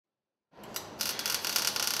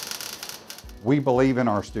We believe in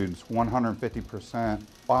our students 150%.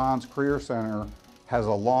 Bond's Career Center has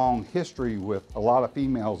a long history with a lot of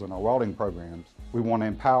females in our welding programs. We want to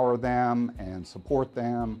empower them and support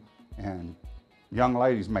them, and young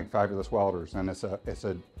ladies make fabulous welders, and it's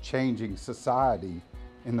a changing society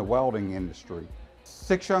in the welding industry.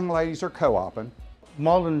 6 young ladies are co-oping.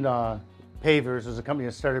 Malden Pavers was a company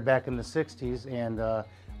that started back in the 60s and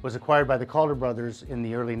was acquired by the Calder Brothers in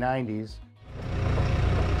the early 90s.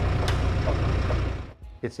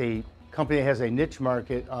 It's a company that has a niche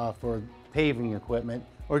market for paving equipment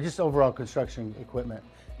or just overall construction equipment.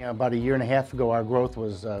 You know, about a year and a half ago, our growth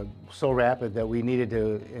was so rapid that we needed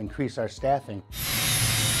to increase our staffing.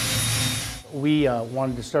 We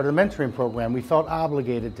wanted to start a mentoring program. We felt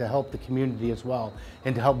obligated to help the community as well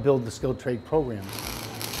and to help build the skilled trade program.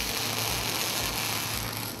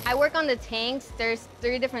 I work on the tanks. There's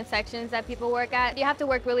 3 different sections that people work at. You have to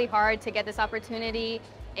work really hard to get this opportunity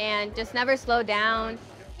and just never slow down.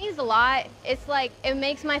 It means a lot. It's like, it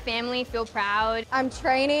makes my family feel proud. I'm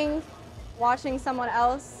training, watching someone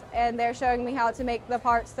else, and they're showing me how to make the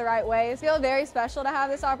parts the right way. I feel very special to have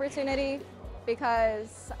this opportunity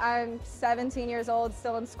because I'm 17 years old,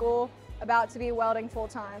 still in school, about to be welding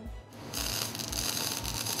full-time.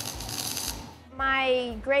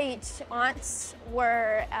 My great aunts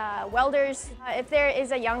were welders. If there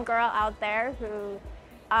is a young girl out there who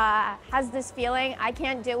has this feeling, I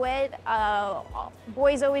can't do it,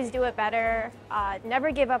 boys always do it better,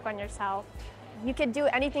 never give up on yourself. You could do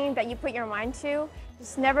anything that you put your mind to.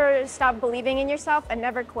 Just never stop believing in yourself and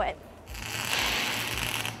never quit.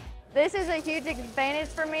 This is a huge advantage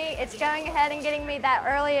for me. It's going ahead and getting me that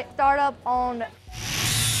early startup on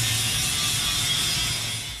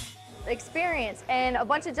experience. And a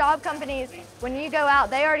bunch of job companies, when you go out,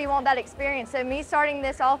 they already want that experience. So me starting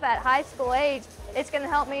this off at high school age, it's going to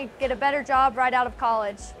help me get a better job right out of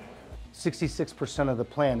college. 66% of the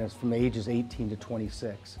plant is from the ages 18 to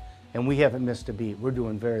 26, and we haven't missed a beat. We're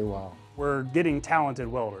doing very well. We're getting talented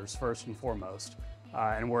welders first and foremost,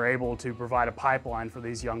 and we're able to provide a pipeline for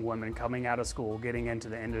these young women coming out of school, getting into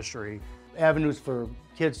the industry. Avenues for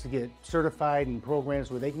kids to get certified in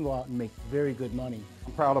programs where they can go out and make very good money.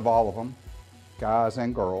 I'm proud of all of them, guys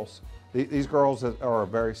and girls. These girls are a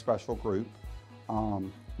very special group.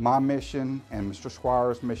 My mission and Mr.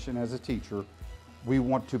 Squire's mission as a teacher, we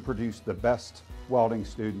want to produce the best welding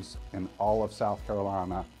students in all of South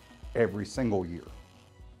Carolina every single year.